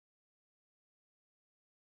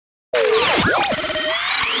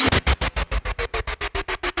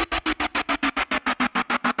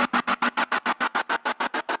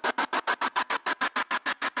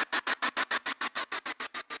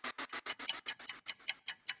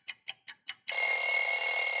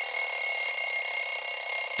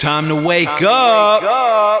Time to wake up.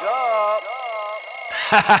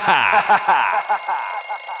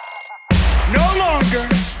 No longer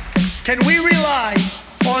can we rely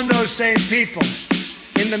on those same people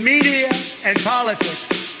in the media and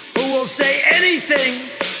politics who will say anything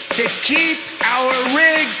to keep our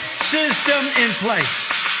rigged system in place.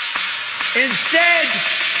 Instead,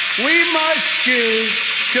 we must choose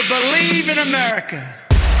to believe in America.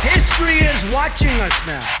 History is watching us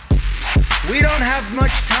now. We don't have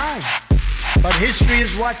much time, but history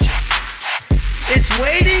is watching. It's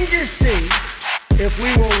waiting to see if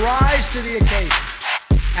we will rise to the occasion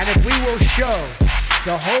and if we will show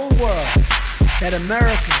the whole world that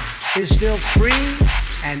America is still free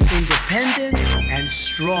and independent and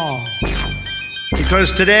strong.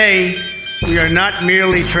 Because today, we are not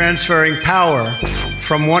merely transferring power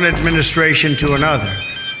from one administration to another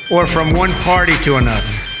or from one party to another,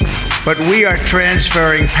 but we are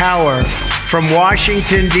transferring power from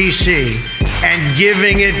Washington, D.C., and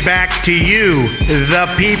giving it back to you,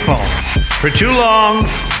 the people. For too long,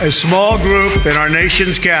 a small group in our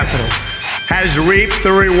nation's capital has reaped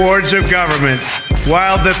the rewards of government,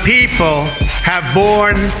 while the people have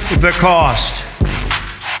borne the cost.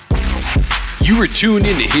 You are tuned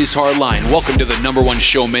into His Hard Line. Welcome to the number one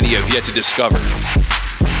show many have yet to discover.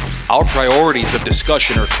 Our priorities of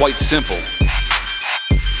discussion are quite simple.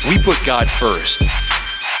 We put God first.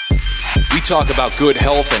 We talk about good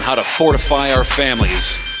health and how to fortify our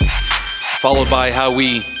families, followed by how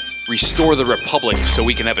we restore the republic so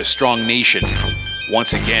we can have a strong nation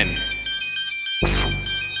once again.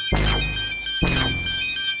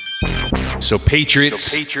 So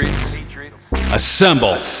Patriots,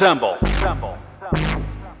 assemble.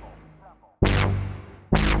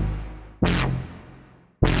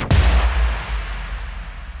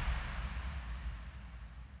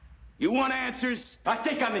 You want answers? I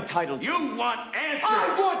think I'm entitled. You want answers?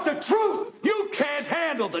 I want the truth! You can't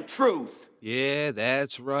handle the truth. Yeah,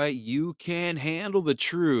 that's right. You can handle the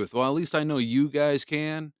truth. Well, at least I know you guys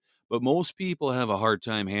can. But most people have a hard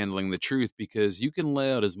time handling the truth because you can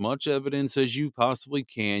lay out as much evidence as you possibly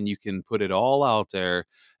can. You can put it all out there,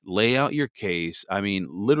 lay out your case. I mean,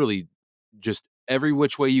 literally just every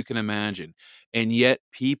which way you can imagine. And yet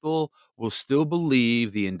people will still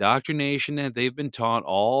believe the indoctrination that they've been taught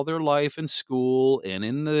all their life in school and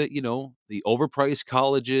in the, the overpriced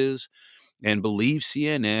colleges, and believe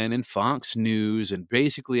CNN and Fox News and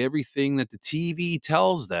basically everything that the TV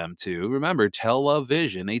tells them to. Remember,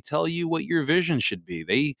 television, they tell you what your vision should be.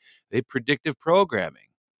 They predictive programming.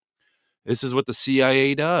 This is what the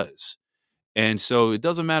CIA does. And so it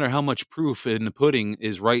doesn't matter how much proof in the pudding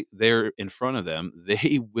is right there in front of them.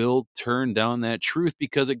 They will turn down that truth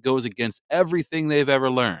because it goes against everything they've ever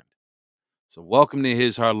learned. So welcome to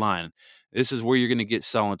His Hard Line. This is where you're going to get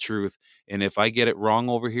solid truth. And if I get it wrong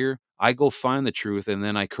over here, I go find the truth and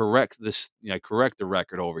then I correct I correct the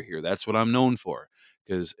record over here. That's what I'm known for.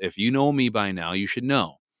 Because if you know me by now, you should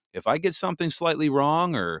know. If I get something slightly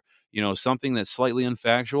wrong or, something that's slightly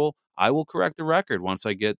unfactual, I will correct the record once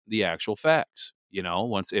I get the actual facts.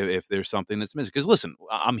 Once if there's something that's missing. Because listen,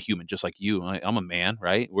 I'm human just like you. I'm a man,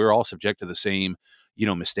 right? We're all subject to the same,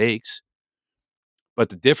 mistakes. But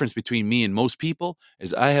the difference between me and most people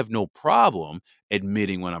is I have no problem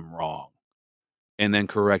admitting when I'm wrong and then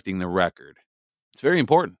correcting the record. It's very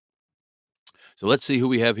important. So let's see who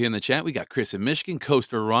we have here in the chat. We got Chris in Michigan,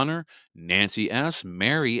 Coaster Runner, Nancy S.,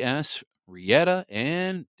 Mary S., Rietta,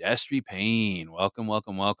 and Destry Payne. Welcome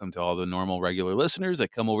to all the normal, regular listeners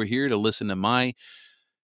that come over here to listen to my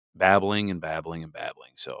babbling.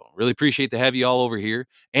 So really appreciate to have you all over here.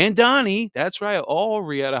 And Donnie, that's right. Oh,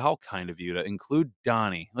 Rietta, how kind of you to include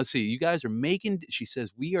Donnie. Let's see. You guys are she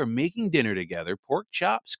says, we are making dinner together. Pork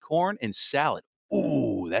chops, corn, and salad.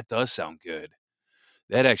 Ooh, that does sound good.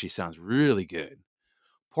 That actually sounds really good.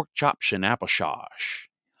 Pork chops and applesauce.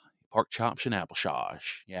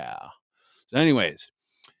 Yeah. So anyways,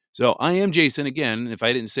 so I am Jason again. If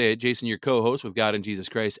I didn't say it, Jason, your co-host with God and Jesus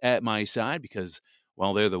Christ at my side because,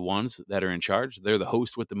 well, they're the ones that are in charge. They're the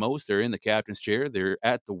host with the most. They're in the captain's chair. They're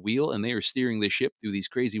at the wheel, and they are steering the ship through these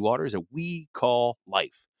crazy waters that we call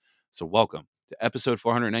life. So welcome to episode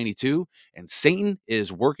 492, and Satan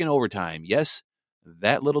is working overtime. Yes,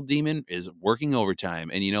 that little demon is working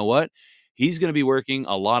overtime. And you know what? He's going to be working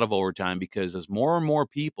a lot of overtime because as more and more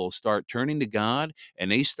people start turning to God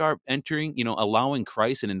and they start entering, allowing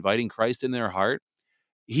Christ and inviting Christ in their heart,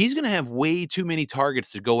 he's going to have way too many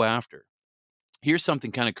targets to go after. Here's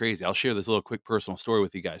something kind of crazy. I'll share this little quick personal story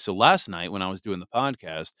with you guys. So last night when I was doing the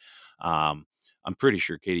podcast, I'm pretty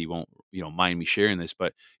sure Katie won't, mind me sharing this,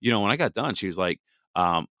 but when I got done, she was like,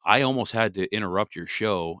 I almost had to interrupt your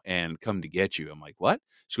show and come to get you. I'm like, what?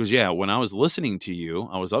 She goes, yeah, when I was listening to you,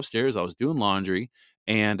 I was upstairs, I was doing laundry,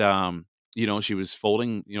 and she was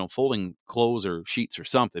folding clothes or sheets or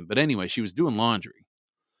something. But anyway, she was doing laundry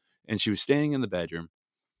and she was staying in the bedroom,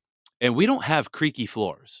 and we don't have creaky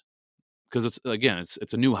floors because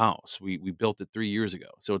it's a new house. We built it 3 years ago.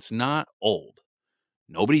 So it's not old.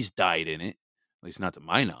 Nobody's died in it, at least not to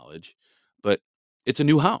my knowledge, but it's a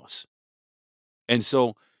new house. And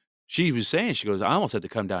so she was saying, she goes, I almost had to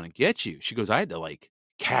come down and get you. She goes, I had to like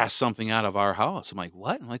cast something out of our house. I'm like,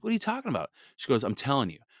 what? I'm like, what are you talking about? She goes, I'm telling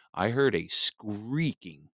you, I heard a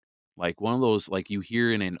squeaking, like one of those, like you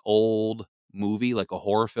hear in an old movie, like a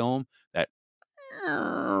horror film, that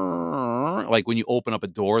like when you open up a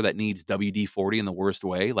door that needs WD-40 in the worst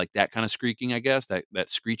way, like that kind of squeaking, I guess, that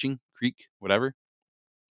screeching, creak, whatever.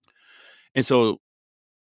 And so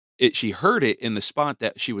she heard it in the spot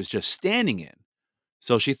that she was just standing in.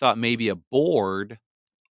 So she thought maybe a board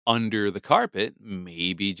under the carpet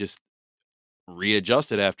maybe just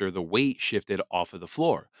readjusted after the weight shifted off of the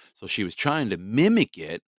floor. So she was trying to mimic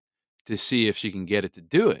it to see if she can get it to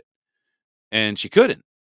do it. And she couldn't.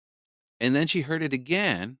 And then she heard it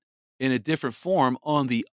again in a different form on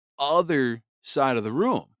the other side of the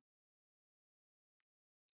room,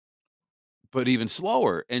 but even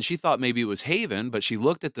slower. And she thought maybe it was Haven, but she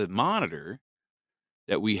looked at the monitor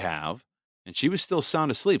that we have and she was still sound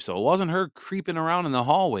asleep. So it wasn't her creeping around in the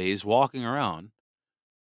hallways, walking around.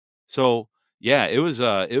 So yeah, it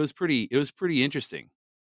was pretty interesting,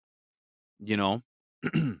 you know?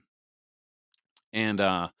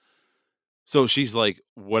 And so she's like,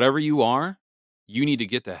 whatever you are, you need to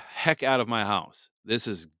get the heck out of my house. This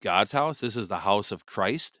is God's house. This is the house of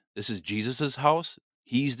Christ. This is Jesus's house.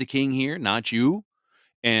 He's the king here, not you.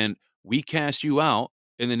 And we cast you out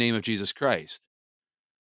in the name of Jesus Christ.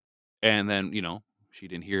 And then, she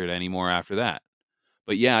didn't hear it anymore after that.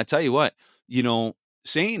 But yeah, I tell you what,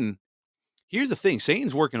 Satan, here's the thing.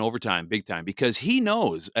 Satan's working overtime big time because he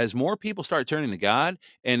knows as more people start turning to God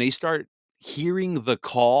and they start hearing the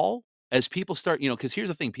call, as people start, because here's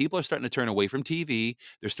the thing. People are starting to turn away from TV.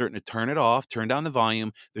 They're starting to turn it off, turn down the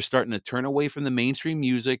volume. They're starting to turn away from the mainstream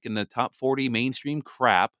music and the top 40 mainstream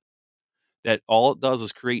crap that all it does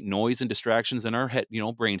is create noise and distractions in our head,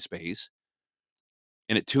 brain space.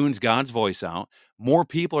 And it tunes God's voice out. More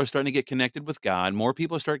people are starting to get connected with God. More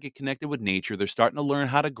people are starting to get connected with nature. They're starting to learn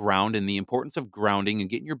how to ground and the importance of grounding and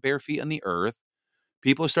getting your bare feet on the earth.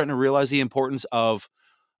 People are starting to realize the importance of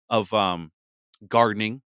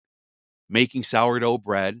gardening, making sourdough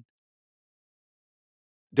bread,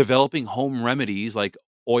 developing home remedies like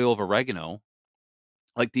oil of oregano.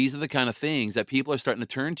 Like these are the kind of things that people are starting to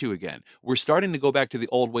turn to again. We're starting to go back to the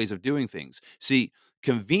old ways of doing things. See,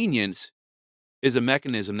 convenience is a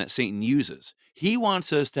mechanism that Satan uses. He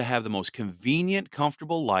wants us to have the most convenient,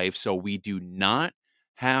 comfortable life so we do not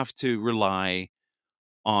have to rely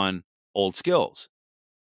on old skills.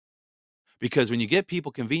 Because when you get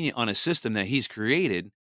people convenient on a system that he's created,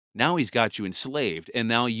 now he's got you enslaved. And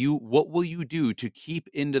now what will you do to keep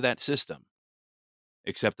into that system?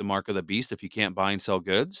 Accept the mark of the beast if you can't buy and sell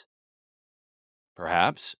goods?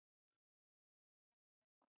 Perhaps.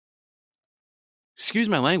 Excuse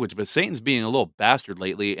my language, but Satan's being a little bastard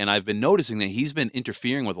lately, and I've been noticing that he's been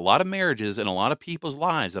interfering with a lot of marriages and a lot of people's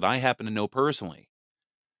lives that I happen to know personally.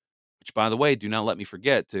 Which, by the way, do not let me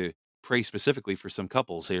forget to pray specifically for some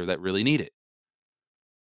couples here that really need it.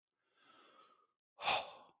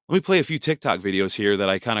 Let me play a few TikTok videos here that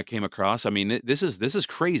I kind of came across. I mean, this is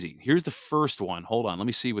crazy. Here's the first one. Hold on, let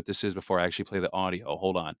me see what this is before I actually play the audio.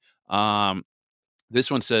 Hold on.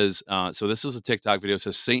 This one says, so this is a TikTok video. It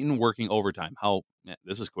says Satan working overtime.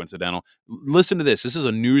 This is coincidental. Listen to this. This is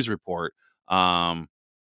a news report. I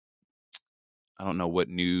don't know what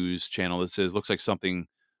news channel this is. Looks like something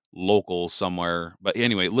local somewhere. But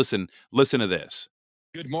anyway, listen to this.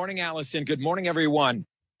 Good morning, Allison. Good morning, everyone.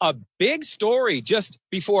 A big story just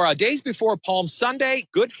before days before Palm Sunday,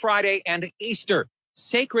 Good Friday, and Easter.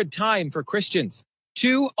 Sacred time for Christians.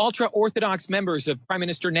 Two ultra-Orthodox members of Prime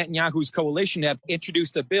Minister Netanyahu's coalition have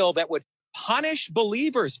introduced a bill that would punish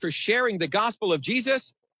believers for sharing the gospel of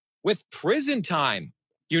Jesus with prison time.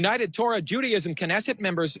 United Torah Judaism Knesset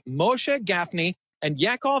members Moshe Gafni and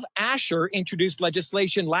Yaakov Asher introduced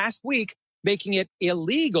legislation last week making it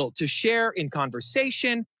illegal to share in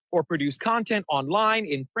conversation or produce content online,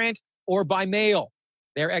 in print, or by mail.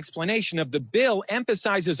 Their explanation of the bill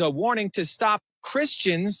emphasizes a warning to stop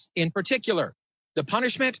Christians in particular. The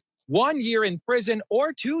punishment, 1 year in prison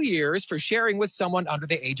or 2 years for sharing with someone under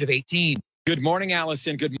the age of 18. Good morning,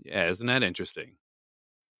 Allison. Yeah, isn't that interesting?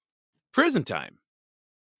 Prison time.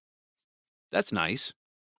 That's nice.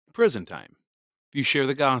 Prison time. If you share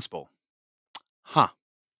the gospel. Huh.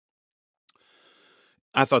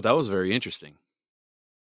 I thought that was very interesting.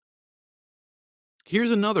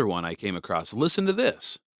 Here's another one I came across. Listen to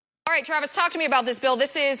this. All right, Travis, talk to me about this bill.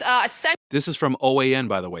 This is This is from OAN,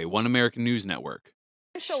 by the way, One American News Network.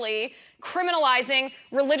 essentially criminalizing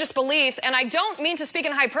religious beliefs. And I don't mean to speak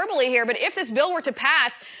in hyperbole here, but if this bill were to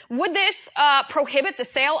pass, would this prohibit the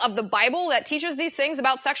sale of the Bible that teaches these things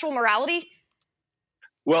about sexual morality?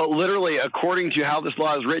 Well, literally, according to how this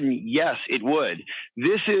law is written, yes, it would.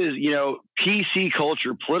 This is, PC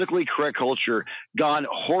culture, politically correct culture, gone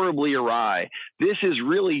horribly awry. This is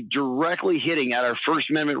really directly hitting at our First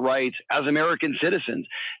Amendment rights as American citizens.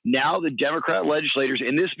 Now the Democrat legislators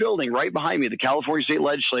in this building right behind me, the California State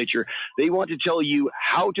Legislature, they want to tell you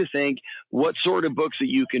how to think, what sort of books that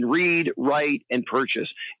you can read, write, and purchase.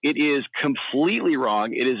 It is completely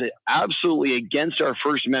wrong. It is absolutely against our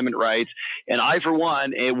First Amendment rights. And I, for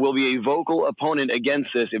one, will be a vocal opponent against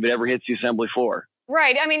this if it ever hits the assembly floor.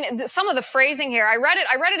 Right. I mean, some of the phrasing here, I read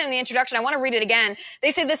it in the introduction. I want to read it again.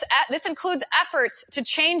 They say this includes efforts to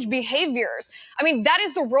change behaviors. I mean, that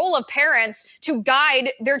is the role of parents, to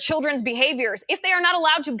guide their children's behaviors. If they are not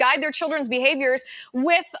allowed to guide their children's behaviors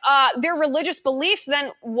with their religious beliefs,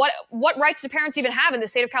 then what rights do parents even have in the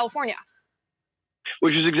state of California?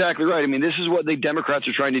 Which is exactly right. I mean, this is what the Democrats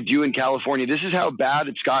are trying to do in California. This is how bad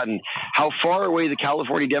it's gotten, how far away the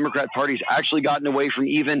California Democrat Party's actually gotten away from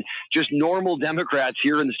even just normal Democrats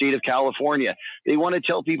here in the state of California. They want to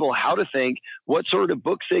tell people how to think, what sort of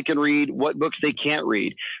books they can read, what books they can't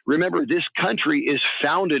read. Remember, this country is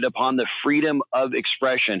founded upon the freedom of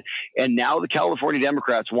expression. And now the California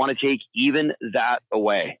Democrats want to take even that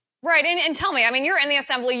away. Right. And tell me, I mean, you're in the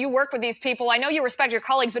assembly, you work with these people. I know you respect your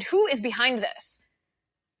colleagues, but who is behind this?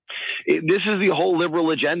 This is the whole liberal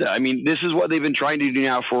agenda. I mean, this is what they've been trying to do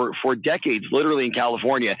now for decades, literally in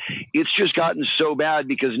California. It's just gotten so bad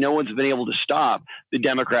because no one's been able to stop the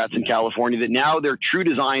Democrats in California that now their true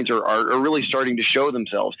designs are really starting to show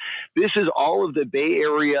themselves. This is all of the Bay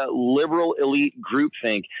Area liberal elite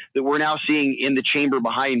groupthink that we're now seeing in the chamber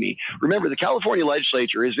behind me. Remember, the California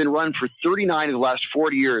legislature has been run for 39 of the last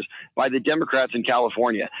 40 years by the Democrats in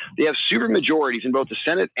California. They have super majorities in both the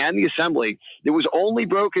Senate and the Assembly that was only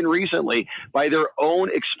broken recently by their own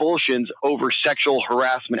expulsions over sexual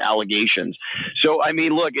harassment allegations. So, I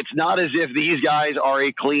mean, look, it's not as if these guys are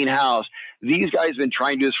a clean house. These guys have been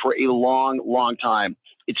trying to do this for a long, long time.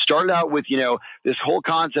 It started out with, this whole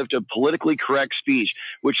concept of politically correct speech,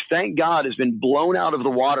 which, thank God, has been blown out of the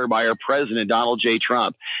water by our president, Donald J.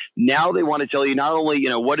 Trump. Now they want to tell you not only,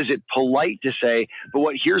 what is it polite to say,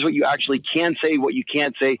 but here's what you actually can say, what you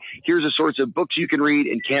can't say. Here's the sorts of books you can read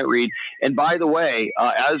and can't read. And by the way,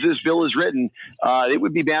 as this bill is written, it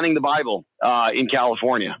would be banning the Bible in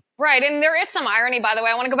California. Right. And there is some irony, by the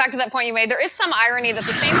way. I want to go back to that point you made. There is some irony that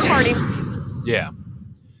the same party. Yeah.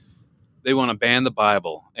 They want to ban the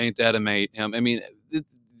Bible. Ain't that amazing? I mean,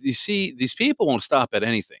 you see, these people won't stop at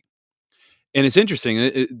anything. And it's interesting.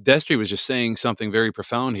 Destry was just saying something very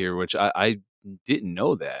profound here, which I didn't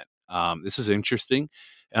know that. This is interesting.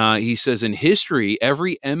 He says, in history,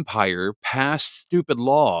 every empire passed stupid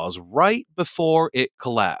laws right before it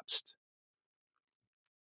collapsed.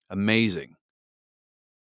 Amazing.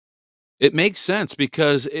 It makes sense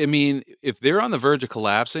because, I mean, if they're on the verge of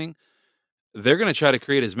collapsing, they're going to try to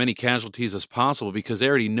create as many casualties as possible because they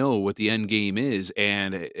already know what the end game is,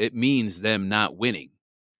 and it means them not winning.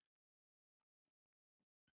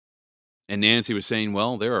 And Nancy was saying,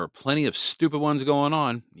 well, there are plenty of stupid ones going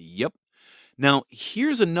on. Yep. Now,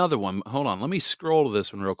 here's another one. Hold on. Let me scroll to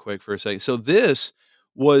this one real quick for a second. So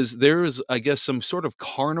there's, I guess, some sort of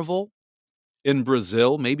carnival in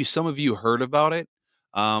Brazil. Maybe some of you heard about it.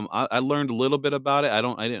 I learned a little bit about it. I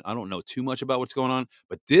don't know too much about what's going on,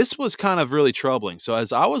 but this was kind of really troubling. So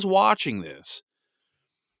as I was watching this,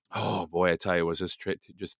 oh boy, I tell you, was this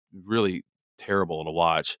just really terrible to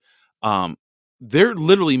watch. They're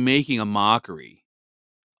literally making a mockery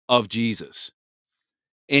of Jesus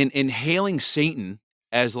and hailing Satan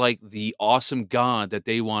as like the awesome God that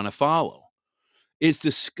they want to follow. It's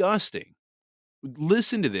disgusting.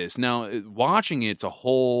 Listen to this. Now, watching it's a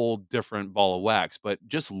whole different ball of wax, but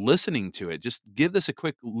just listening to it, just give this a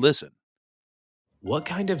quick listen. What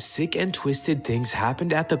kind of sick and twisted things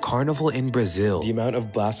happened at the carnival in Brazil? The amount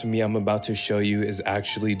of blasphemy I'm about to show you is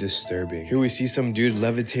actually disturbing. Here we see some dude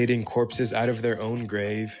levitating corpses out of their own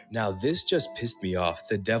grave. Now this just pissed me off.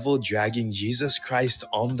 The devil dragging Jesus Christ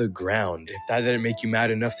on the ground. If that didn't make you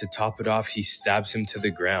mad enough to top it off, he stabs him to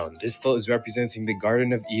the ground. This float is representing the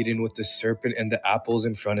Garden of Eden with the serpent and the apples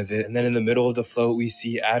in front of it. And then in the middle of the float, we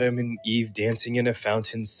see Adam and Eve dancing in a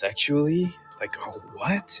fountain sexually. Like, oh,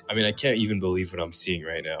 what? I mean, I can't even believe what I'm seeing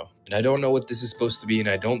right now. And I don't know what this is supposed to be, and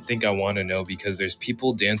I don't think I want to know because there's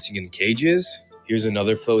people dancing in cages. Here's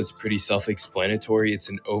another float. It's pretty self-explanatory. It's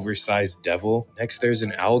an oversized devil. Next, there's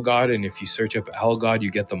an owl god, and if you search up owl god,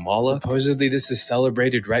 you get the mala. Supposedly, this is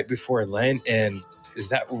celebrated right before Lent, and is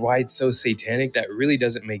that why it's so satanic? That really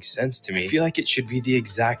doesn't make sense to me. I feel like it should be the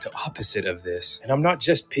exact opposite of this. And I'm not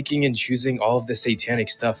just picking and choosing all of the satanic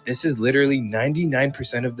stuff. This is literally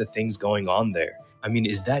 99% of the things going on there. I mean,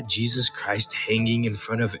 is that Jesus Christ hanging in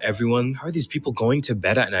front of everyone? How are these people going to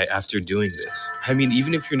bed at night after doing this? I mean,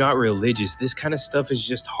 even if you're not religious, this kind of stuff is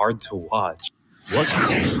just hard to watch.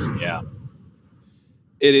 Yeah.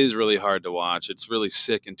 It is really hard to watch. It's really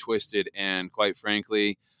sick and twisted. And quite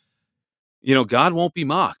frankly, God won't be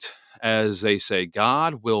mocked. As they say,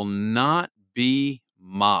 God will not be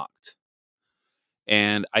mocked.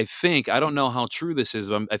 And I don't know how true this is,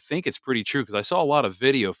 but I think it's pretty true because I saw a lot of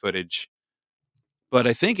video footage. But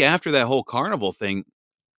I think after that whole carnival thing,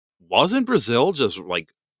 wasn't Brazil just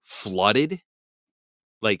like flooded?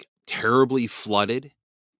 Like terribly flooded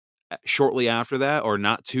shortly after that, or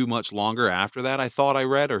not too much longer after that, I thought I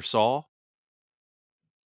read or saw.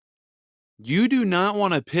 You do not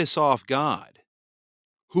want to piss off God.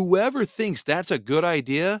 Whoever thinks that's a good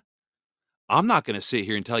idea, I'm not going to sit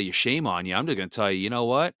here and tell you shame on you. I'm just going to tell you, you know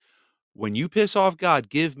what? When you piss off God,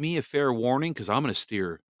 give me a fair warning because I'm going to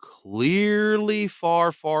steer clearly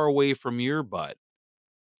far, far away from your butt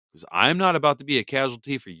because I'm not about to be a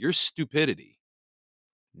casualty for your stupidity.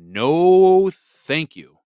 No, thank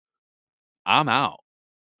you. I'm out.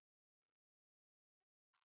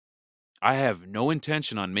 I have no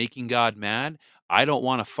intention on making God mad. I don't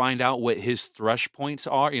want to find out what his thresh points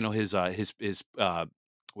are. His what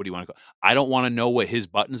do you want to call? I don't want to know what his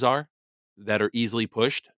buttons are that are easily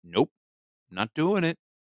pushed. Nope, not doing it.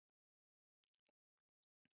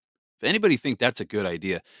 If anybody think that's a good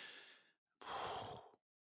idea,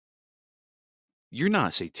 you're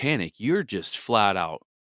not satanic. You're just flat out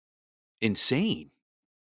insane.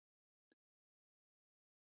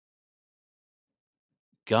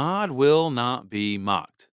 God will not be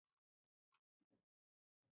mocked.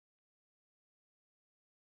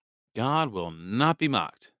 God will not be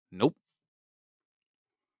mocked. Nope.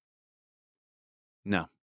 No.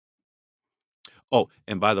 Oh,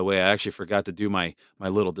 and by the way, I actually forgot to do my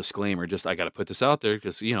little disclaimer. Just I got to put this out there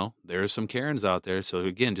because there are some Karens out there. So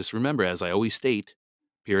again, just remember, as I always state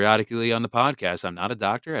periodically on the podcast, I'm not a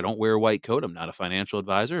doctor. I don't wear a white coat. I'm not a financial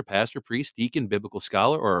advisor, a pastor, priest, deacon, biblical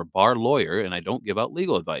scholar, or a bar lawyer, and I don't give out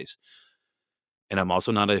legal advice. And I'm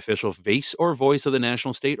also not an official face or voice of the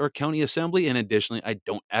national, state, or county assembly. And additionally, I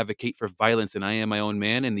don't advocate for violence, and I am my own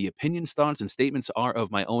man. And the opinions, thoughts, and statements are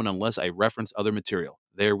of my own unless I reference other material.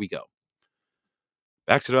 There we go.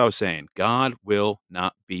 Back to what I was saying. God will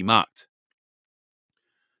not be mocked.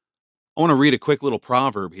 I want to read a quick little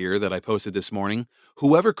proverb here that I posted this morning.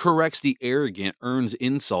 Whoever corrects the arrogant earns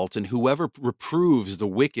insults, and whoever reproves the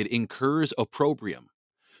wicked incurs opprobrium.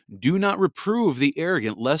 Do not reprove the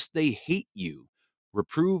arrogant, lest they hate you.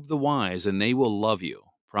 Reprove the wise, and they will love you.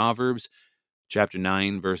 Proverbs chapter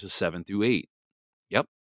 9, verses 7 through 8. Yep.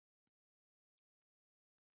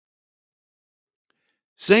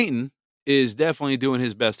 Satan is definitely doing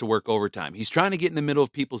his best to work overtime. He's trying to get in the middle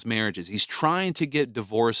of people's marriages. He's trying to get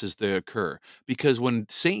divorces to occur because when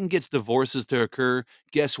Satan gets divorces to occur,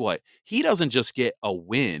 guess what? He doesn't just get a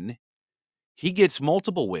win. He gets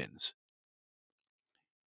multiple wins.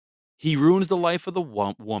 He ruins the life of the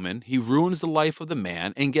woman. He ruins the life of the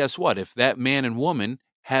man. And guess what? If that man and woman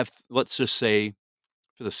have, let's just say,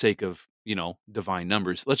 for the sake of, divine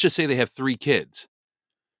numbers, let's just say they have 3 kids.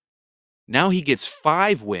 Now he gets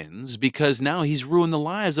 5 wins because now he's ruined the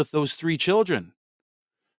lives of those 3 children.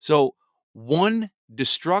 So one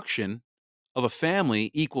destruction of a family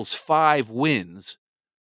equals 5 wins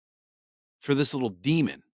for this little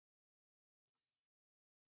demon.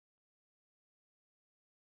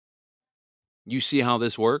 You see how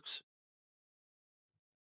this works?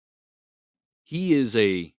 He is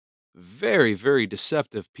a very, very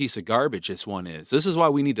deceptive piece of garbage, this one is. This is why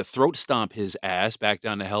we need to throat stomp his ass back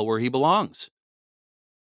down to hell where he belongs.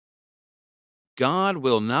 God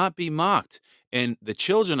will not be mocked. And the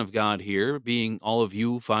children of God here, being all of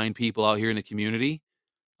you fine people out here in the community,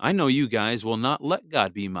 I know you guys will not let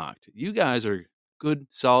God be mocked. You guys are good,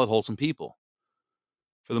 solid, wholesome people.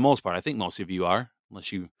 For the most part, I think most of you are,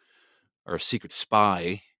 unless you are a secret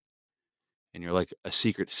spy and you're like a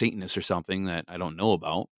secret Satanist or something that I don't know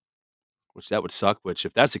about, which that would suck. Which,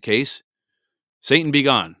 if that's the case, Satan be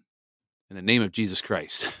gone in the name of Jesus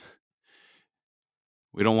Christ.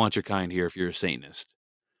 We don't want your kind here if you're a Satanist.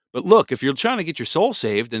 But look, if you're trying to get your soul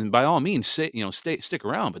saved, then by all means, stick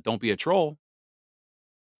around, but don't be a troll.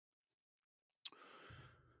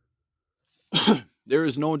 There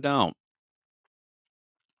is no doubt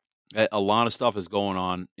that a lot of stuff is going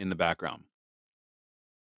on in the background.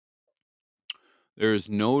 There is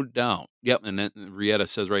no doubt. Yep, and then Rietta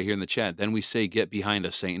says right here in the chat, then we say, get behind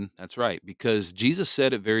us, Satan. That's right, because Jesus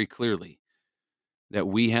said it very clearly that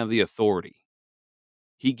we have the authority.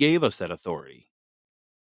 He gave us that authority.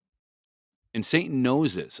 And Satan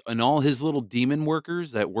knows this. And all his little demon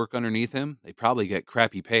workers that work underneath him, they probably get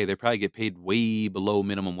crappy pay. They probably get paid way below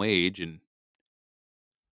minimum wage and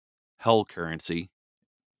hell currency.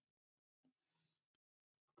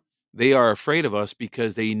 They are afraid of us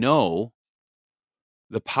because they know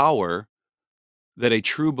the power that a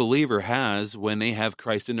true believer has when they have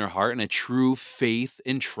Christ in their heart and a true faith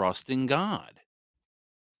and trust in God.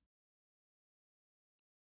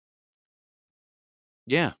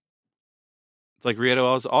 Yeah. It's like Rieto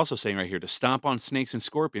was also saying right here, to stomp on snakes and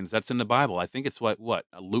scorpions. That's in the Bible. I think it's the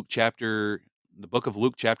book of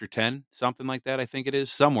Luke chapter 10, something like that. I think it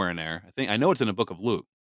is somewhere in there. I know it's in the book of Luke.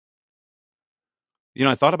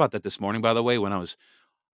 I thought about that this morning, by the way, when I was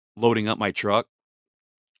loading up my truck,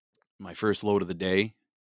 my first load of the day.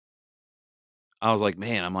 I was like,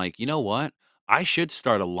 man, you know what? I should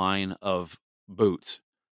start a line of boots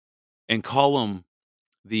and call them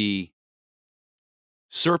the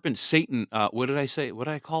Serpent Satan. What did I say? What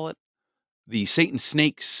did I call it? The Satan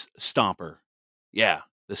Snakes Stomper. Yeah,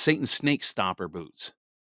 the Satan Snake Stomper boots.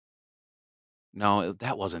 No,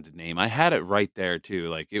 that wasn't the name. I had it right there too.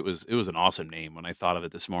 Like it was an awesome name when I thought of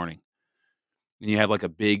it this morning. And you have like a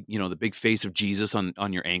big, the big face of Jesus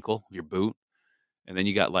on your ankle, your boot. And then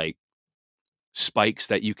you got like spikes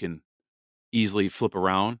that you can easily flip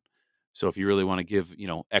around. So if you really want to give,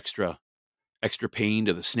 extra pain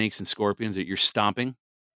to the snakes and scorpions that you're stomping,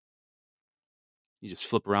 you just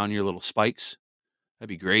flip around your little spikes. That'd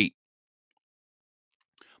be great.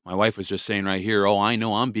 My wife was just saying right here, oh, I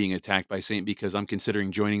know I'm being attacked by Satan because I'm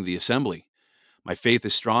considering joining the assembly. My faith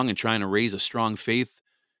is strong and trying to raise a strong faith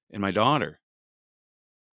in my daughter.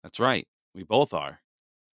 That's right. We both are.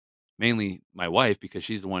 Mainly my wife, because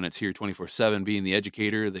she's the one that's here 24/7, being the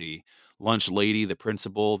educator, the lunch lady, the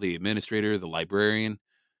principal, the administrator, the librarian.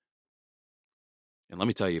 And let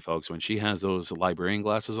me tell you, folks, when she has those librarian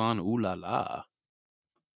glasses on, ooh la la.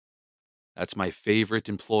 That's my favorite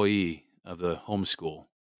employee of the homeschool.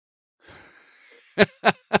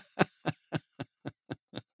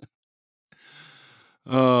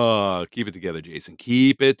 Oh, keep it together, Jason.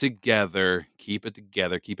 Keep it together. Keep it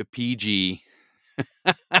together. Keep it PG.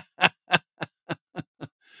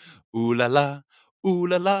 Ooh la la. Ooh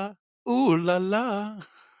la la. Ooh la la.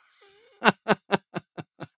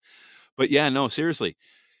 But yeah, no, seriously.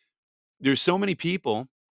 There's so many people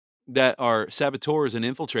that are saboteurs and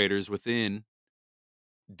infiltrators within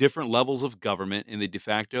different levels of government in the de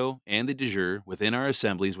facto and the de jure, within our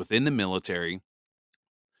assemblies, within the military.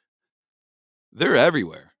 They're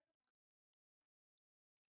everywhere.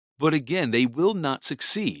 But again, they will not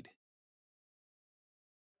succeed.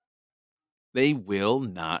 They will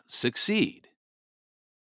not succeed.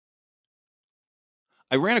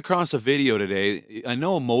 I ran across a video today. I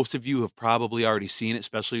know most of you have probably already seen it,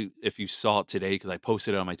 especially if you saw it today, because I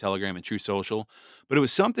posted it on my Telegram and True Social. But it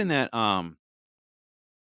was something that I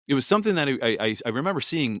remember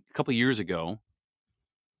seeing a couple years ago,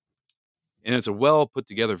 and it's a well put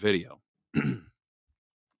together video.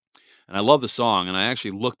 And I love the song, and I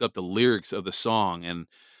actually looked up the lyrics of the song, and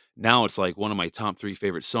now it's like one of my top 3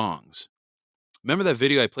 favorite songs. Remember that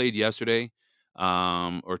video I played yesterday,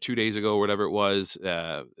 or 2 days ago, whatever it was?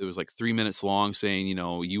 It was like 3 minutes long, saying,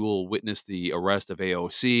 you will witness the arrest of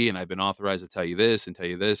AOC, and I've been authorized to tell you this and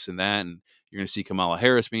that, and you're going to see Kamala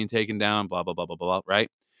Harris being taken down, blah, blah, blah, blah, blah, right?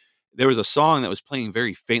 There was a song that was playing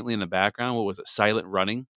very faintly in the background. What was it? Silent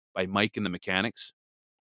Running by Mike and the Mechanics.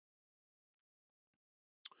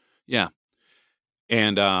 Yeah.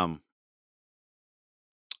 And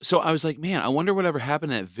so I was like, man, I wonder whatever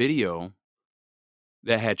happened to that video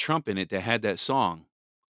that had Trump in it, that had that song,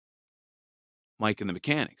 Mike and the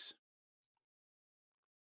Mechanics.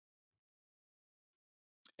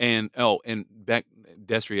 And back,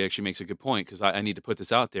 Destry actually makes a good point, because I need to put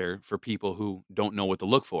this out there for people who don't know what to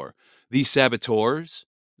look for. These saboteurs,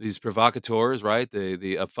 these provocateurs, right?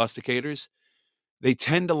 The obfuscators, they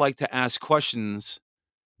tend to like to ask questions,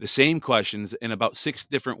 the same questions, in about 6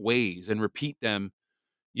 different ways and repeat them,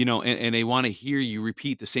 and they want to hear you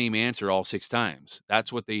repeat the same answer all 6 times.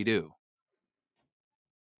 That's what they do.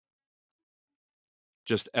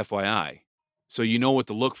 Just FYI. So you know what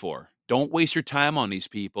to look for. Don't waste your time on these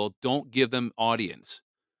people. Don't give them audience.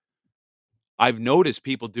 I've noticed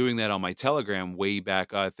people doing that on my Telegram way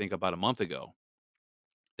back, I think about a month ago.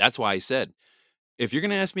 That's why I said, if you're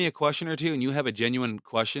going to ask me a question or two and you have a genuine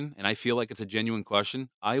question and I feel like it's a genuine question,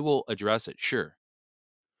 I will address it, sure.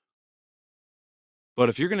 But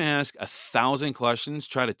if you're going to ask 1,000 questions,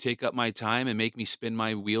 try to take up my time and make me spin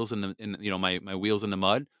my wheels my wheels in the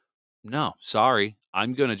mud, no, sorry.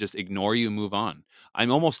 I'm going to just ignore you and move on.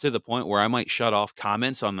 I'm almost to the point where I might shut off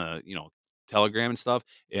comments on the, Telegram and stuff.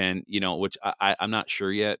 And, which I'm not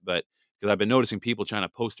sure yet, but because I've been noticing people trying to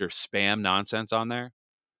post their spam nonsense on there.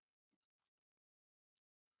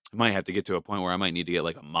 I might have to get to a point where I might need to get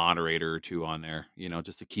like a moderator or two on there,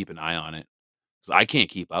 just to keep an eye on it, because I can't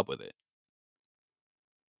keep up with it.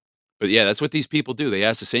 But yeah, that's what these people do. They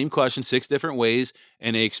ask the same question 6 different ways,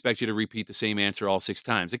 and they expect you to repeat the same answer all 6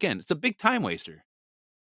 times. Again, it's a big time waster.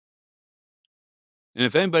 And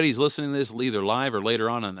if anybody's listening to this either live or later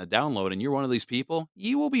on the download, and you're one of these people,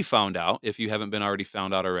 you will be found out if you haven't been already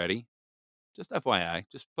found out already. Just FYI,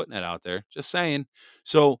 just putting it out there, just saying.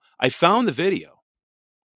 So I found the video.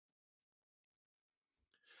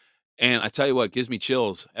 And I tell you what, it gives me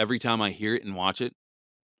chills every time I hear it and watch it.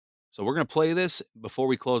 So we're going to play this before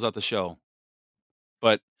we close out the show.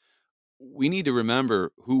 But we need to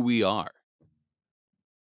remember who we are.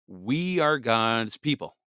 We are God's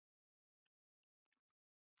people.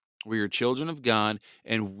 We are children of God,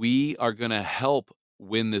 and we are going to help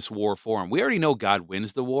win this war for him. We already know God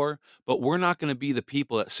wins the war, but we're not going to be the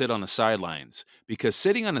people that sit on the sidelines, because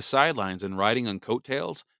sitting on the sidelines and riding on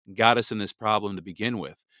coattails got us in this problem to begin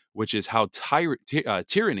with, which is how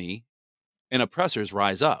tyranny and oppressors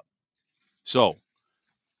rise up. So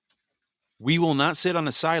we will not sit on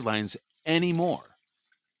the sidelines anymore.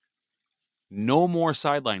 No more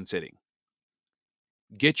sideline sitting.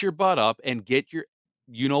 Get your butt up and get your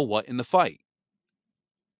you-know-what in the fight.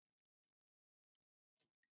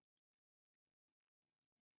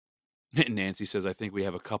 Nancy says, I think we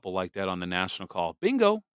have a couple like that on the national call.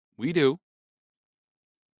 Bingo. We do.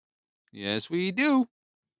 Yes, we do.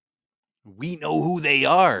 We know who they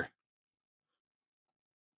are.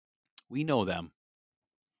 We know them.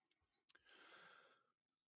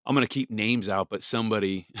 I'm going to keep names out, but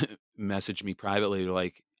somebody messaged me privately. They're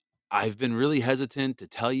like, I've been really hesitant to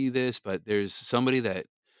tell you this, but there's somebody that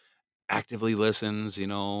actively listens,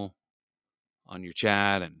 on your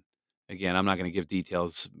chat. And again, I'm not going to give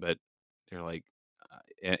details, but they're like,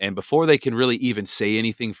 and before they can really even say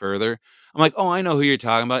anything further, I'm like, oh, I know who you're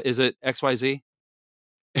talking about. Is it XYZ?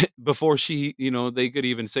 Before they could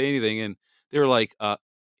even say anything. And they were like,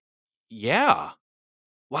 yeah,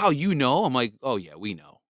 wow, I'm like, oh yeah, we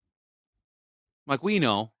know. I'm like, we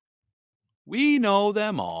know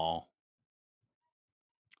them all.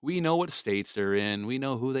 We know what states they're in. We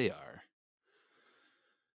know who they are.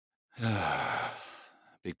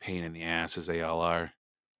 Big pain in the ass as they all are.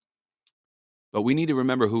 But we need to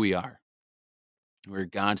remember who we are. We're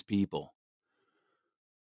God's people.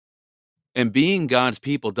 And being God's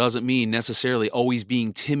people doesn't mean necessarily always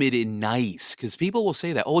being timid and nice, because people will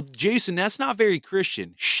say that. Oh, Jason, that's not very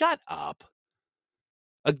Christian. Shut up.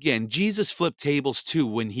 Again, Jesus flipped tables too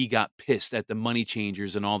when he got pissed at the money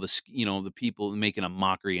changers and all the people making a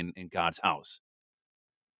mockery in God's house.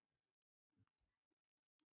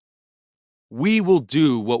 We will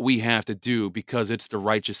do what we have to do because it's the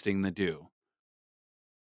righteous thing to do.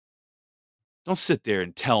 Don't sit there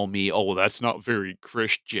and tell me, oh, that's not very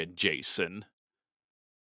Christian, Jason.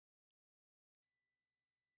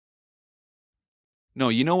 No,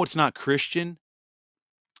 you know what's not Christian?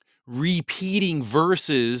 Repeating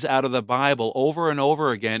verses out of the Bible over and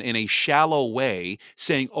over again in a shallow way,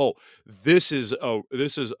 saying, "Oh,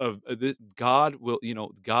 God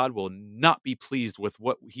will not be pleased with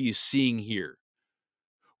what he is seeing here."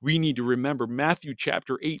 We need to remember Matthew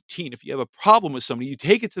chapter 18. If you have a problem with somebody, you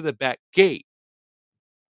take it to the back gate.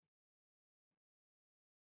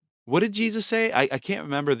 What did Jesus say? I can't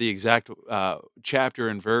remember the exact chapter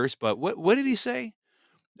and verse, but what did he say?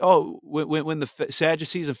 Oh, when the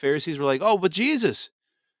Sadducees and Pharisees were like, "Oh, but Jesus,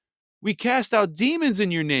 we cast out demons in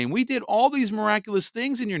your name. We did all these miraculous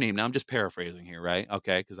things in your name." Now I'm just paraphrasing here, right?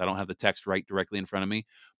 Okay, because I don't have the text right directly in front of me.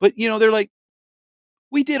 But they're like,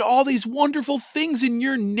 We did all these wonderful things in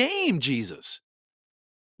your name, Jesus.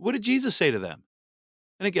 What did Jesus say to them?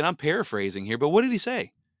 And again, I'm paraphrasing here, but what did he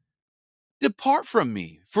say? Depart from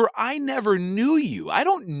me, for I never knew you. I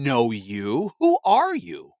don't know you. Who are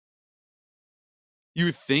you?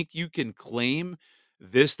 You think you can claim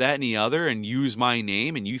this, that, and the other and use my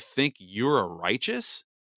name, and you think you're a righteous?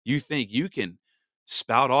 You think you can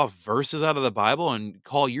spout off verses out of the Bible and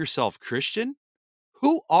call yourself Christian?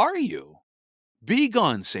 Who are you? Be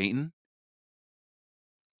gone, Satan.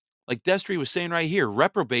 Like Destry was saying right here,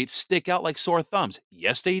 reprobates stick out like sore thumbs.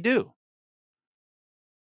 Yes, they do.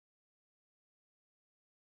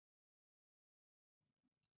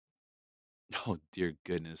 Oh, dear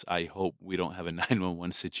goodness. I hope we don't have a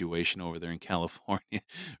 911 situation over there in California.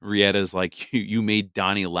 Rietta's like, you made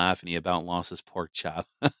Donnie laugh and he about lost his pork chop.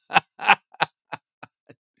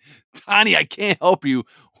 Donnie, I can't help you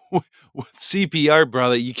with CPR,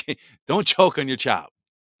 brother. You can't. Don't choke on your chop.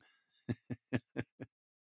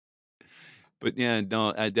 But yeah,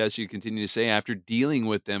 no, as you continue to say, after dealing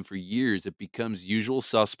with them for years, it becomes usual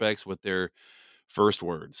suspects with their first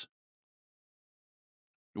words.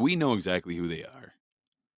 We know exactly who they are.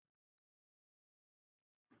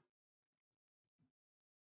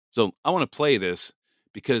 So I want to play this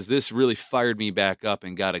because this really fired me back up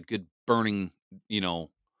and got a good burning,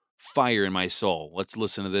 fire in my soul. Let's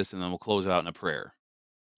listen to this and then we'll close it out in a prayer.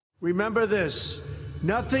 Remember this,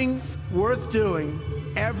 nothing worth doing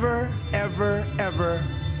ever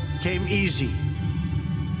came easy.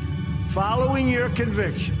 Following your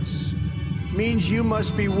convictions means you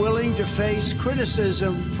must be willing to face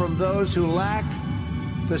criticism from those who lack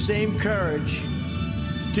the same courage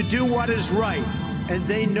to do what is right. And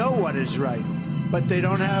they know what is right, but they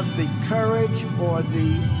don't have the courage or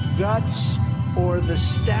the guts or the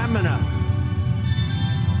stamina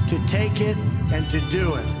to take it and to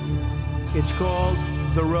do it. It's called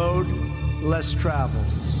the road less traveled.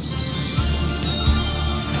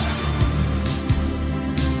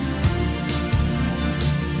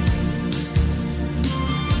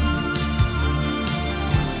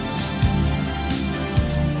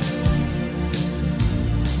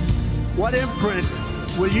 What imprint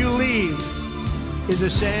will you leave in the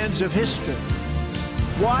sands of history?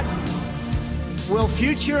 What will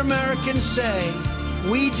future Americans say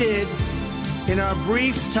we did in our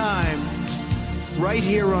brief time right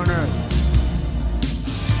here on Earth?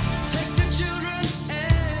 Take the children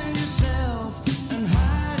and yourself and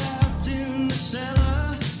hide out in the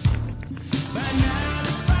cellar. By now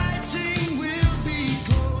the fighting will be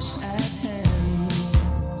close at hand.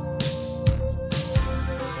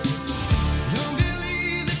 Don't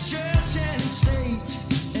believe the church and state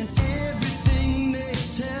and everything they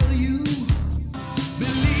tell you.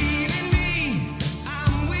 Believe in me,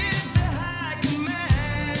 I'm with the high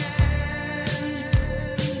command.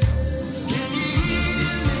 Can you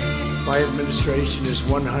hear me? My administration is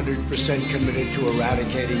 100% committed to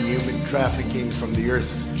eradicating human trafficking from the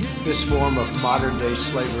earth, this form of modern-day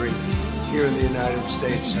slavery here in the United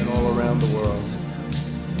States and all around the world.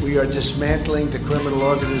 We are dismantling the criminal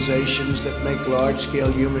organizations that make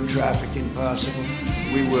large-scale human trafficking possible.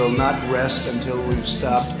 We will not rest until we've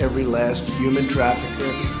stopped every last human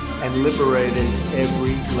trafficker and liberated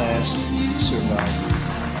every last survivor.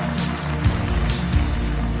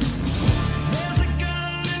 There's a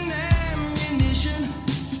gun and ammunition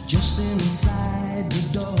just inside the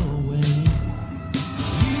doorway.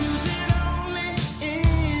 Use it only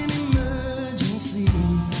in emergency.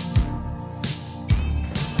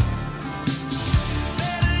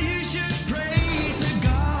 Better you should pray to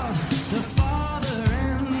God, the Father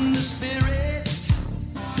and the Spirit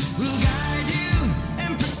will guide you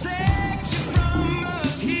and protect you from up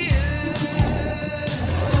here.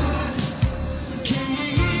 Can you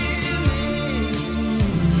hear me?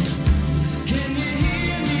 Can you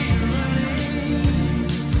hear me running?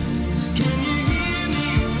 Can you hear me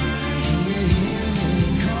running? Can you hear me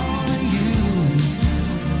calling you?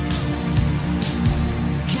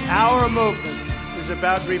 Our movement is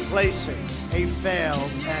about replacing a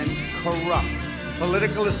failed and corrupt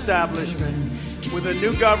political establishment with a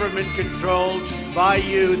new government controlled by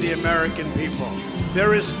you, the American people.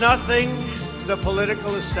 There is nothing the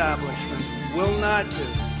political establishment will not do,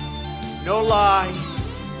 no lie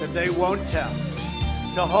that they won't tell,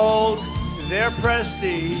 to hold their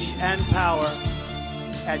prestige and power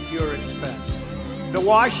at your expense. The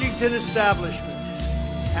Washington establishment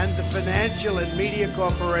and the financial and media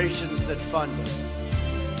corporations that fund it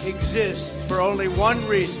exist for only one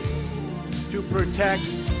reason: to protect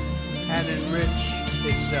and enrich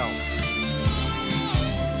itself.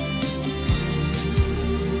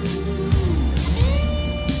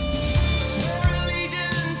 Swear allegiance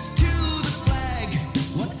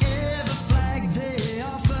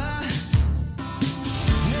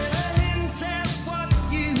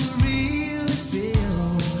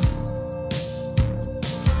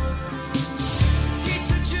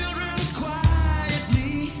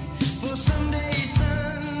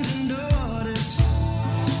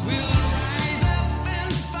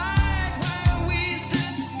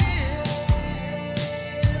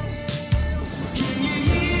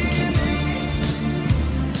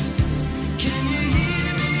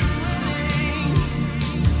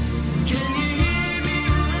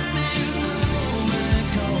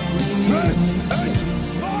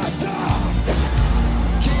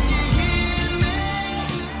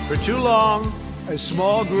too long, a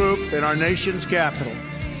small group in our nation's capital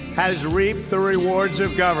has reaped the rewards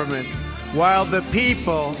of government while the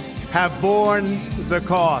people have borne the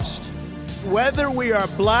cost. Whether we are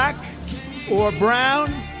black or brown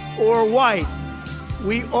or white,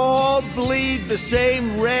 we all bleed the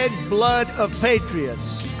same red blood of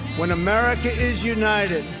patriots. When America is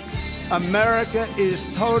united, America is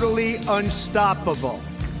totally unstoppable.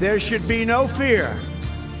 There should be no fear.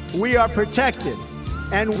 We are protected,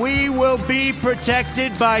 and we will be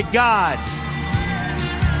protected by God.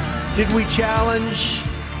 Did we challenge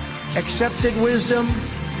accepted wisdom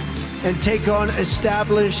and take on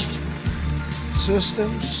established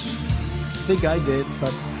systems? I think I did,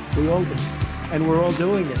 but we all did, and we're all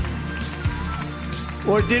doing it.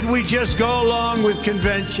 Or did we just go along with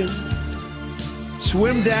convention,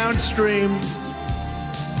 swim downstream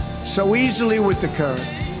so easily with the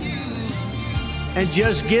current, and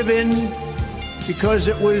just give in because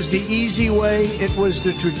it was the easy way, it was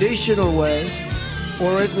the traditional way,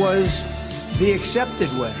 or it was the accepted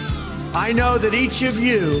way? I know that each of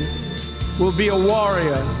you will be a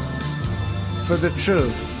warrior for the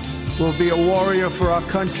truth, will be a warrior for our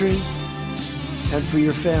country and for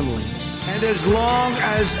your family. And as long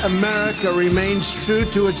as America remains true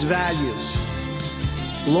to its values,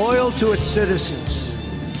 loyal to its citizens,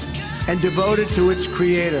 and devoted to its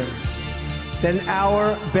creator, then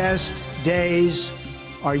our best days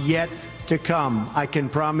are yet to come. I can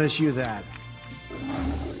promise you that.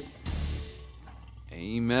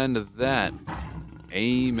 Amen to that.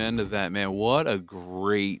 Amen to that, man. What a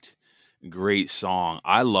great song.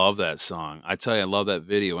 I love that song. I tell you, I love that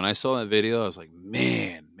video. When I saw that video, I was like,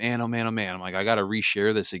 man, oh man. I'm like, I got to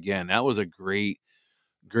reshare this again. That was a great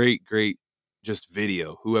just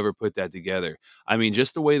video. Whoever put that together. I mean,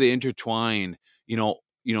 just the way they intertwine,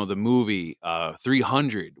 the movie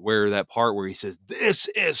 300, where that part where he says, "This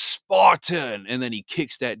is Spartan," and then he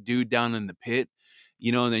kicks that dude down in the pit,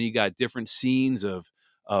 and then you got different scenes of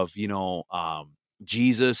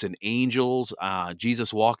Jesus and angels,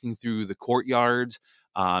 Jesus walking through the courtyards,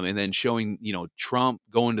 and then showing, Trump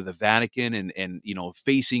going to the Vatican and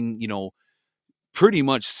facing, pretty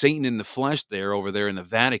much Satan in the flesh over there in the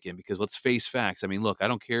Vatican, because let's face facts. I mean, look, I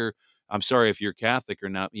don't care. I'm sorry if you're Catholic or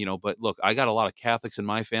not, but look, I got a lot of Catholics in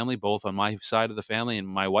my family, both on my side of the family and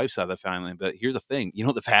my wife's side of the family. But here's the thing,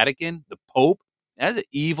 the Vatican, the Pope, that's an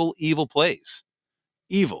evil, evil place.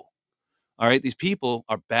 Evil. All right. These people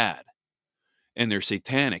are bad and they're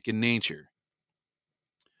satanic in nature.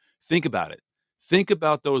 Think about it. Think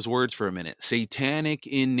about those words for a minute. Satanic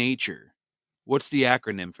in nature. What's the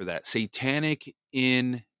acronym for that? Satanic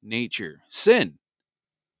in nature. Sin.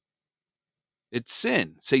 It's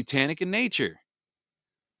sin. Satanic in nature.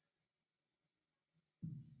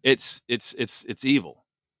 It's evil.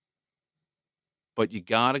 But you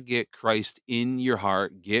got to get Christ in your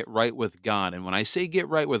heart, get right with God. And when I say get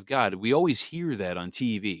right with God, we always hear that on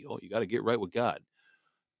TV. Oh, you got to get right with God.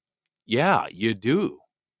 Yeah, you do.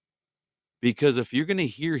 Because if you're going to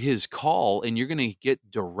hear his call and you're going to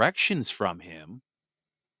get directions from him,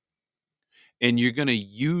 and you're going to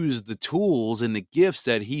use the tools and the gifts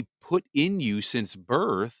that he put in you since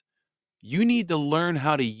birth, you need to learn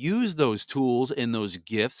how to use those tools and those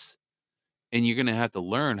gifts. And you're going to have to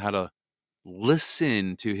learn how to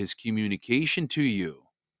listen to his communication to you.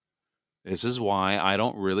 This is why I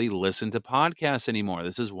don't really listen to podcasts anymore.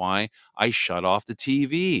 This is why I shut off the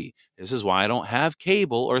TV. This is why I don't have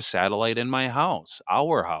cable or satellite in my house,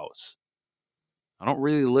 our house. I don't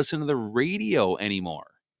really listen to the radio anymore.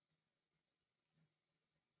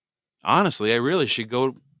 Honestly, I really should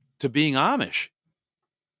go to being Amish.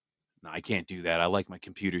 No, I can't do that. I like my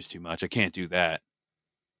computers too much. I can't do that.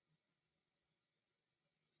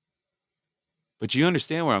 But you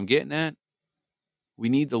understand where I'm getting at? We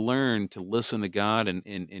need to learn to listen to God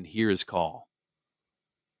and hear his call.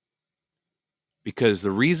 Because the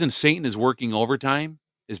reason Satan is working overtime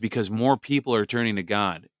is because more people are turning to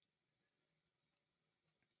God.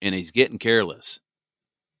 And he's getting careless.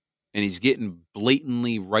 And he's getting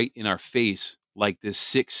blatantly right in our face, like this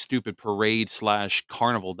sick, stupid parade /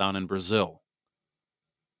 carnival down in Brazil,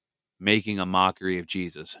 making a mockery of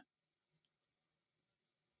Jesus.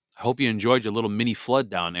 I hope you enjoyed your little mini flood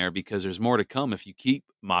down there, because there's more to come if you keep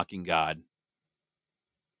mocking God.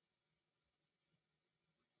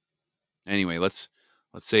 Anyway, let's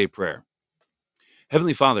say a prayer.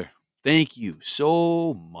 Heavenly Father, thank you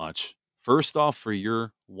so much, first off, for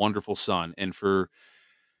your wonderful son and for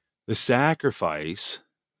the sacrifice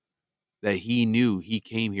that he knew he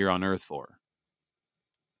came here on earth for.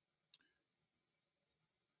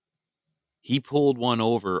 He pulled one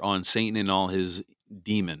over on Satan and all his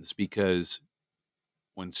demons, because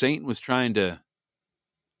when Satan was trying to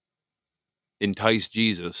entice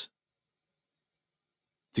Jesus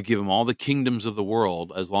to give him all the kingdoms of the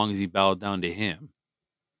world as long as he bowed down to him,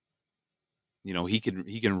 he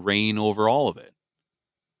can reign over all of it.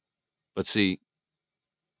 But see,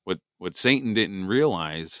 what Satan didn't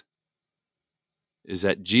realize is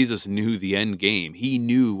that Jesus knew the end game. He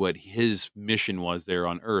knew what his mission was there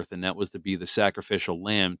on earth, and that was to be the sacrificial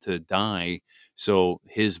lamb to die so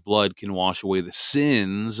his blood can wash away the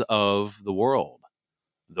sins of the world,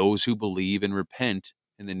 those who believe and repent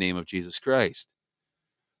in the name of Jesus Christ.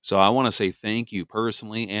 So I want to say thank you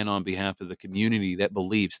personally and on behalf of the community that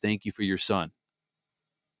believes. Thank you for your son.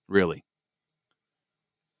 Really.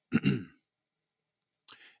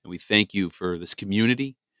 And we thank you for this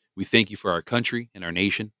community. We thank you for our country and our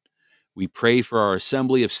nation. We pray for our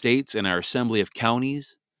assembly of states and our assembly of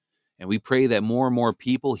counties. And we pray that more and more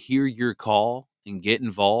people hear your call and get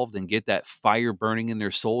involved and get that fire burning in their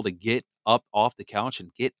soul to get up off the couch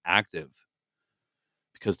and get active.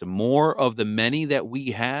 Because the more of the many that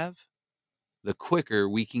we have, the quicker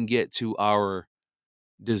we can get to our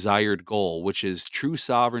desired goal, which is true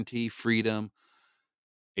sovereignty, freedom,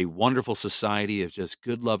 a wonderful society of just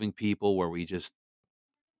good, loving people where we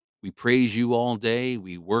praise you all day.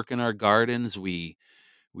 We work in our gardens. We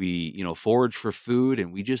forage for food,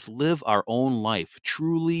 and we just live our own life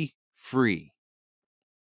truly free.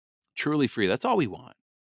 Truly free. That's all we want.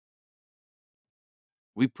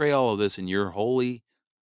 We pray all of this in your holy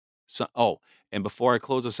son. Oh, and before I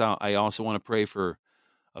close this out, I also want to pray for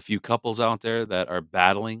a few couples out there that are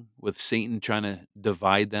battling with Satan trying to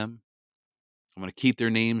divide them. I'm going to keep their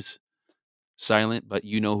names silent, but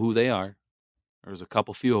you know who they are. There's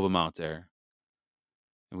a few of them out there.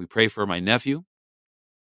 And we pray for my nephew,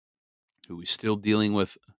 who is still dealing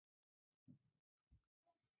with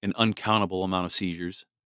an uncountable amount of seizures.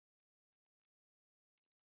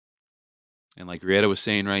 And like Rieta was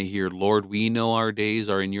saying right here, Lord, we know our days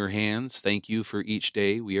are in your hands. Thank you for each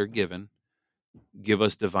day we are given. Give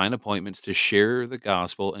us divine appointments to share the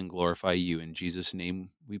gospel and glorify you. In Jesus' name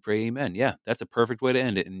we pray, amen. Yeah, that's a perfect way to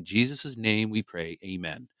end it. In Jesus' name we pray,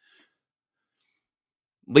 amen.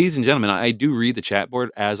 Ladies and gentlemen, I do read the chat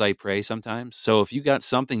board as I pray sometimes. So if you got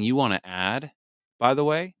something you want to add, by the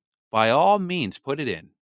way, by all means, put it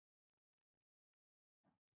in.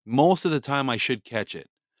 Most of the time I should catch it.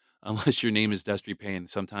 Unless your name is Destry Payne.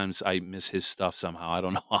 Sometimes I miss his stuff somehow. I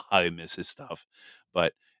don't know how I miss his stuff,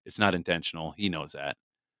 but it's not intentional. He knows that.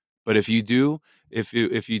 But if you do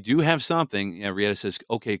have something, Rieta says,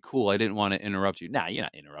 okay, cool. I didn't want to interrupt you. Nah, you're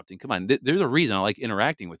not interrupting. Come on. There's a reason I like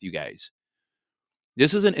interacting with you guys.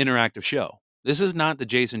 This is an interactive show. This is not the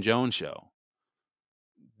Jason Jones show.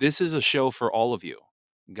 This is a show for all of you.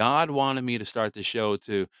 God wanted me to start the show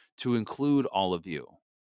to include all of you.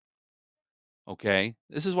 Okay,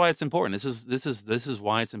 this is why it's important. This is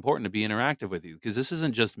why it's important to be interactive with you, because this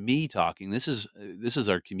isn't just me talking. This is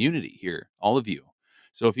our community here, all of you.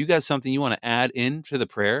 So if you got something you want to add into the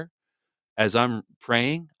prayer as I'm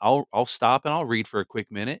praying, I'll stop and I'll read for a quick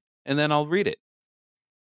minute and then I'll read it.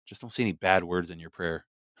 Just don't see any bad words in your prayer.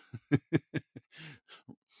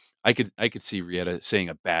 I could see Rieta saying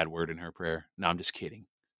a bad word in her prayer. No, I'm just kidding.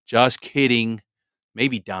 Just kidding.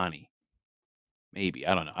 Maybe Donnie. Maybe.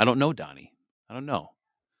 I don't know. I don't know Donnie. I don't know.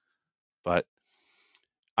 But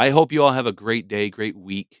I hope you all have a great day, great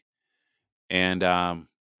week. And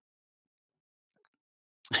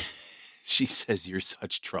she says, you're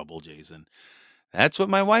such trouble, Jason. That's what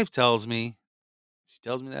my wife tells me. She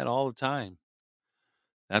tells me that all the time.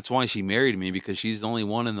 That's why she married me, because she's the only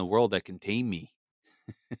one in the world that can tame me.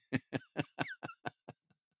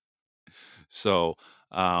 So,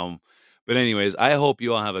 but anyways, I hope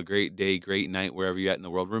you all have a great day, great night, wherever you're at in the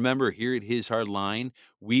world. Remember, here at His Hard Line,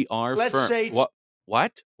 we are Let's firm. say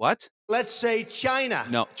What? Let's say China.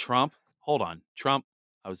 No, Trump. Hold on. Trump,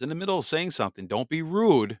 I was in the middle of saying something. Don't be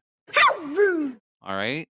rude. How rude. All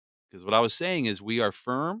right? Because what I was saying is we are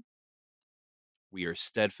firm, we are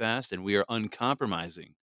steadfast, and we are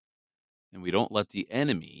uncompromising. And we don't let the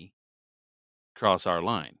enemy cross our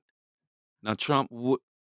line. Now, Trump, do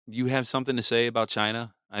you have something to say about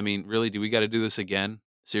China? I mean, really, do we got to do this again?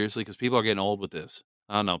 Seriously? Because people are getting old with this.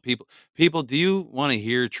 I don't know. People, do you want to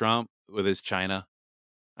hear Trump with his China?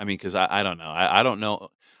 I mean, because I don't know. I don't know.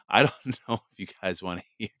 I don't know if you guys want to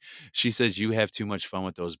hear. She says you have too much fun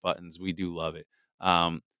with those buttons. We do love it.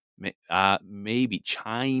 Maybe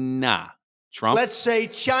China. Trump. Let's say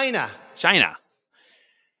China. China.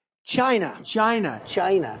 China. China.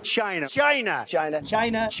 China. China. China. China.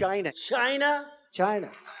 China. China. China.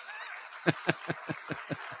 China.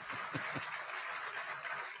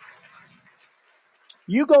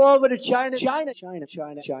 You go over to China. China.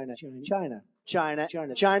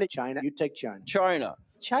 You take China.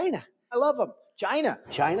 China. I love them. China.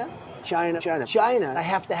 I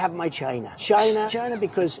have to have my China. China,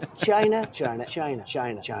 because China.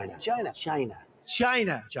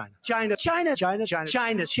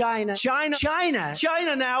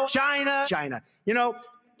 You know,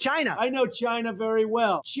 China. I know China very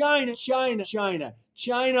well. China. China.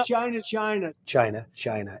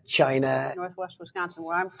 Northwest Wisconsin,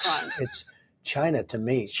 where I'm from. It's China to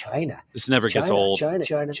me. China. This never gets old. China.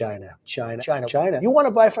 You want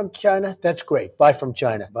to buy from China? That's great. Buy from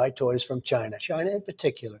China. Buy toys from China. China in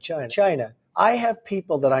particular. China. I have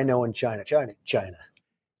people that I know in China. China.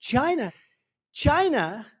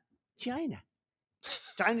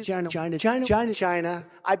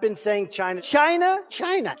 I've been saying China. China.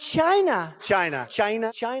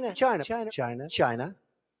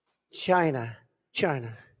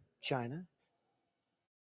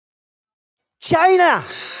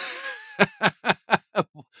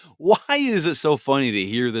 Why is it so funny to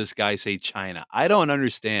hear this guy say China? I don't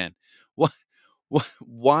understand.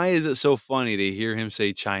 Why is it so funny to hear him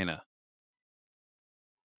say China?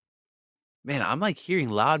 Man, I'm like hearing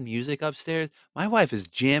loud music upstairs. My wife is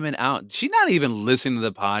jamming out. She's not even listening to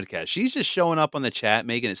the podcast. She's just showing up on the chat,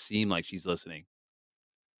 making it seem like she's listening.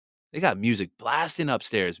 They got music blasting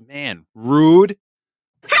upstairs. Man, rude.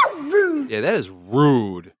 How rude! Yeah, that is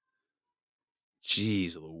rude.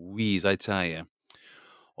 Jeez Louise, I tell you.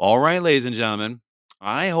 All right, ladies and gentlemen,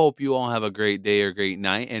 I hope you all have a great day or great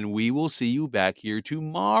night, and we will see you back here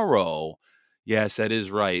tomorrow. Yes, that is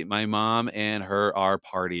right. My mom and her are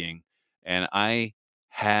partying, and I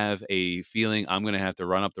have a feeling I'm going to have to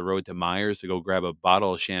run up the road to Myers to go grab a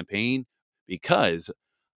bottle of champagne because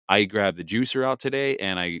I grabbed the juicer out today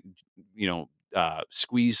and I,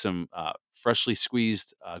 squeezed some freshly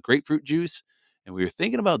squeezed grapefruit juice, and we were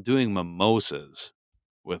thinking about doing mimosas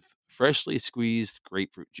with freshly squeezed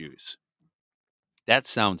grapefruit juice. That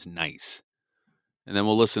sounds nice. And then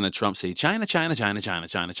we'll listen to Trump say, China.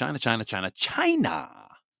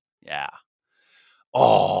 Yeah.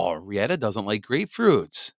 Oh, Rietta doesn't like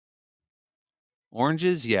grapefruits.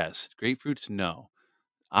 Oranges, yes. Grapefruits, no.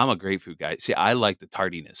 I'm a grapefruit guy. See, I like the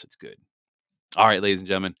tardiness. It's good. All right, ladies and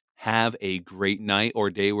gentlemen, have a great night or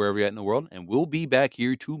day wherever you're at in the world, and we'll be back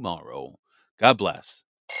here tomorrow. God bless.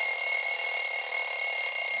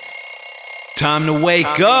 Time to wake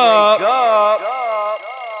up.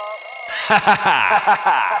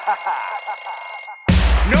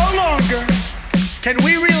 No longer can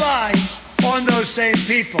we rely on those same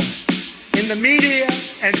people in the media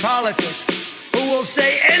and politics who will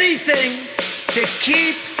say anything to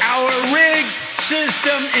keep our rigged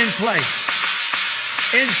system in place.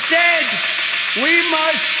 Instead, we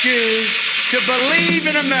must choose to believe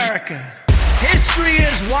in America. History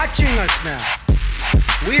is watching us now.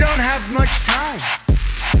 We don't have much time,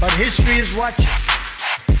 but history is watching.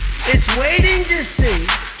 It's waiting to see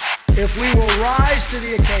if we will rise to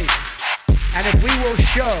the occasion and if we will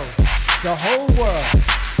show the whole world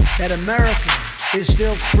that America is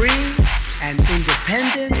still free and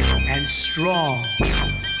independent and strong.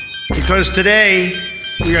 Because today,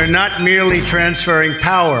 we are not merely transferring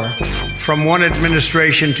power from one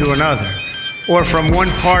administration to another or from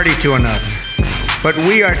one party to another, but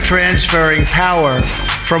we are transferring power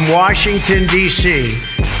from Washington, D.C.,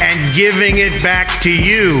 and giving it back to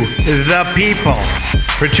you, the people.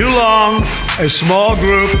 For too long, a small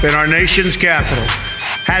group in our nation's capital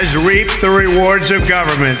has reaped the rewards of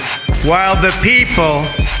government, while the people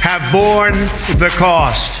have borne the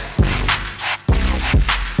cost.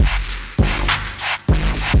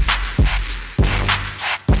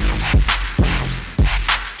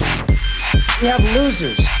 We have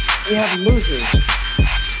losers.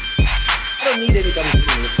 I don't need anybody to do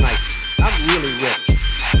this night. I'm really rich.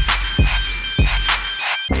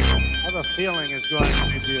 I have a feeling it's going to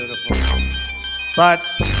be beautiful. But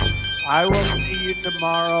I will see you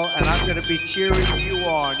tomorrow, and I'm going to be cheering you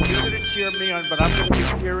on. You're going to cheer me on, but I'm going to be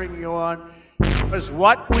cheering you on because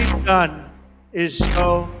what we've done is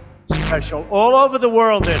so special. All over the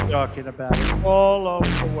world they're talking about it. All over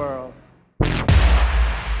the world.